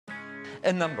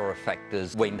A number of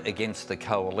factors went against the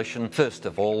coalition. First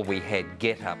of all, we had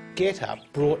GetUp. GetUp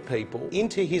brought people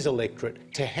into his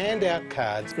electorate to hand out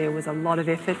cards. There was a lot of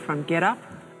effort from GetUp,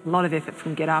 a lot of effort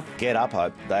from GetUp.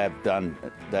 GetUp,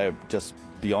 they're just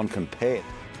beyond compare.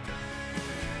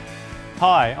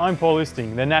 Hi, I'm Paul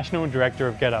Listing, the National Director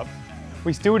of GetUp.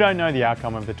 We still don't know the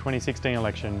outcome of the 2016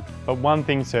 election, but one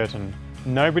thing's certain.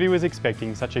 Nobody was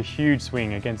expecting such a huge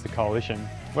swing against the coalition.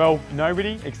 Well,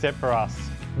 nobody except for us.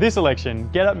 This election,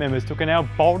 GetUp members took an our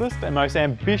boldest and most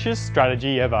ambitious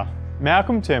strategy ever.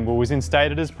 Malcolm Turnbull was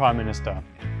instated as Prime Minister,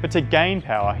 but to gain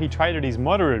power, he traded his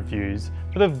moderate views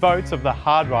for the votes of the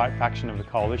hard-right faction of the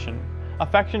coalition, a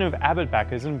faction of Abbott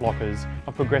backers and blockers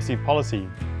of progressive policy.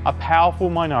 A powerful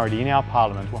minority in our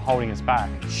parliament were holding us back.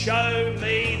 Show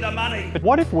me the money! But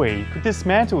what if we could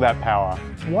dismantle that power?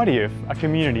 What if a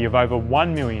community of over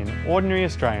 1 million ordinary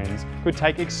Australians could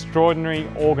take extraordinary,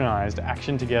 organised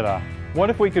action together? What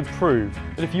if we could prove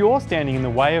that if you're standing in the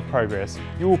way of progress,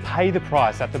 you will pay the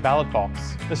price at the ballot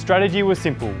box? The strategy was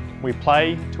simple. We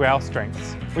play to our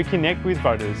strengths. We connect with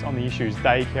voters on the issues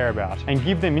they care about and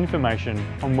give them information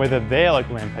on whether their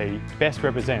local MP best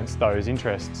represents those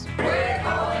interests.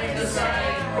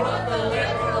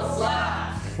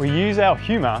 We use our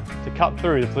humour to cut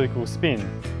through the political spin.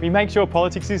 We make sure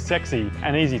politics is sexy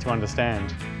and easy to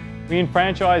understand. We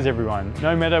enfranchise everyone,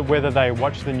 no matter whether they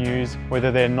watch the news, whether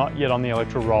they're not yet on the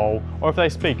electoral roll, or if they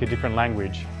speak a different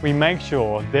language. We make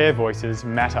sure their voices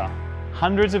matter.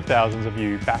 Hundreds of thousands of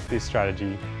you backed this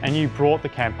strategy, and you brought the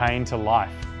campaign to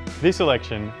life. This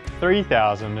election,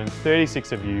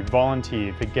 3,036 of you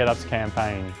volunteered for GetUp's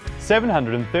campaign.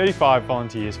 735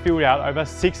 volunteers filled out over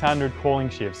 600 calling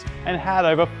shifts and had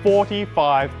over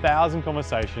 45,000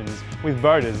 conversations with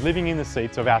voters living in the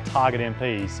seats of our target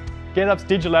MPs. GetUp's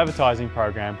digital advertising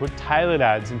program put tailored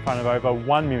ads in front of over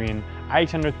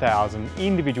 1,800,000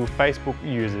 individual Facebook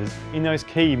users in those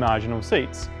key marginal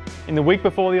seats. In the week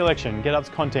before the election, GetUp's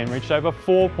content reached over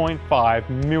 4.5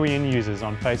 million users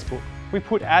on Facebook. We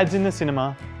put ads in the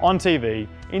cinema, on TV,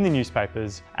 in the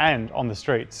newspapers, and on the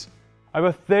streets.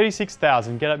 Over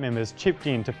 36,000 GetUp members chipped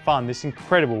in to fund this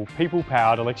incredible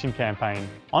people-powered election campaign.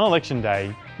 On election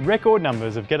day, record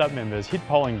numbers of GetUp members hit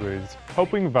polling booths,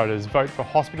 helping voters vote for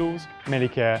hospitals,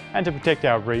 Medicare, and to protect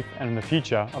our reef and the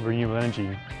future of renewable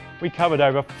energy. We covered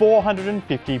over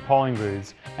 450 polling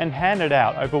booths and handed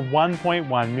out over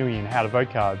 1.1 million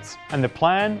how-to-vote cards. And the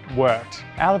plan worked.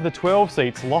 Out of the 12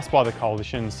 seats lost by the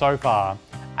coalition so far,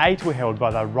 8 were held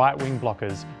by the right-wing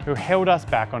blockers who held us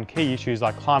back on key issues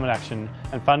like climate action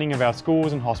and funding of our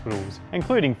schools and hospitals,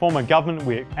 including former government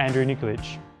whip Andrew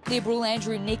Nikolic. Liberal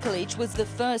Andrew Nikolic was the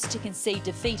first to concede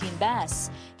defeat in Bass.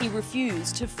 He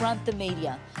refused to front the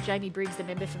media. Jamie Briggs, the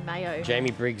member for Mayo. Jamie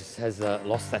Briggs has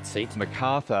lost that seat.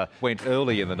 MacArthur went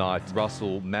early in the night.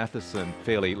 Russell Matheson,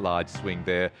 fairly large swing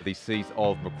there. The seat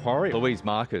of Macquarie. Louise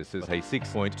Marcus is a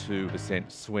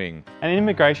 6.2% swing. And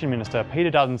Immigration Minister Peter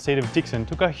Dutton's seat of Dixon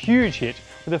took a huge hit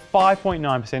with a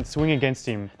 5.9% swing against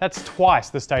him. That's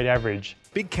twice the state average.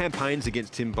 Big campaigns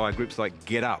against him by groups like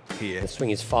GetUp here. The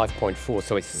swing is 5.4,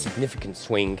 so it's a significant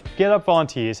swing. GetUp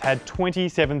volunteers had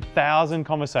 27,000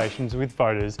 conversations with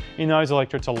voters in those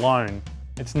electorates alone.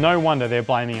 It's no wonder they're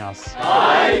blaming us.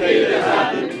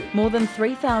 More than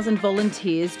 3,000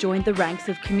 volunteers joined the ranks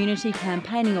of community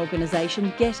campaigning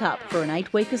organisation GetUp for an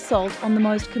 8-week assault on the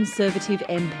most conservative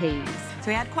MPs. So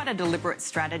we had quite a deliberate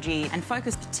strategy and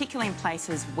focused particularly in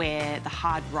places where the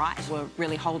hard right were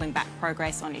really holding back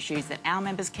progress on issues that our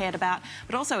members cared about,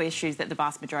 but also issues that the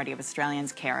vast majority of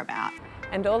Australians care about.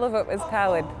 And all of it was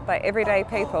powered by everyday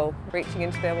people reaching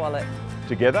into their wallet.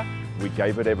 Together, we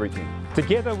gave it everything.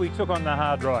 Together we took on the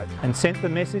hard right and sent the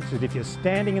message that if you're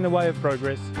standing in the way of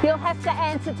progress, you'll have to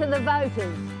answer to the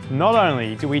voters. Not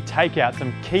only do we take out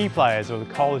some key players of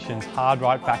the coalition's hard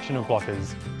right faction of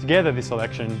blockers, together this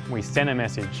election we send a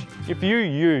message. If you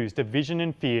use division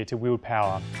and fear to wield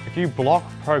power, if you block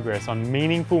progress on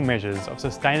meaningful measures of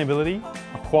sustainability,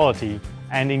 equality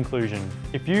and inclusion,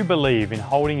 if you believe in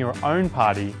holding your own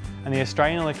party and the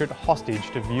Australian electorate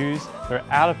hostage to views that are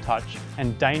out of touch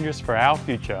and dangerous for our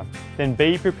future, then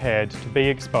be prepared to be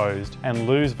exposed and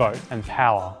lose vote and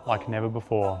power like never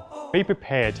before. Be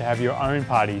prepared to have your own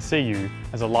party see you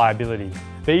as a liability.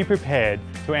 Be prepared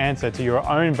to answer to your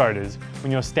own voters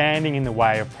when you're standing in the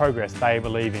way of progress they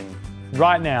believe in.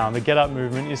 Right now, the GetUp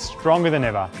movement is stronger than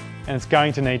ever, and it's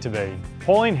going to need to be.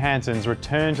 Pauline Hanson's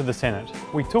return to the Senate.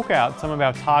 We took out some of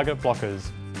our target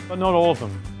blockers, but not all of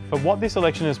them. But what this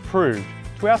election has proved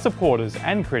to our supporters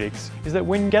and critics is that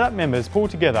when GetUp members pull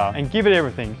together and give it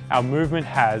everything, our movement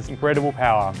has incredible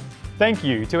power. Thank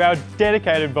you to our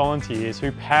dedicated volunteers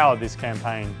who powered this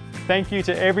campaign. Thank you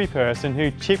to every person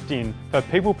who chipped in for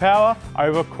people power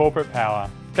over corporate power.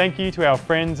 Thank you to our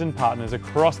friends and partners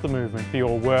across the movement for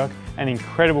your work and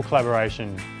incredible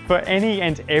collaboration. For any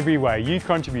and every way you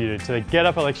contributed to the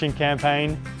GetUp election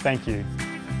campaign, thank you.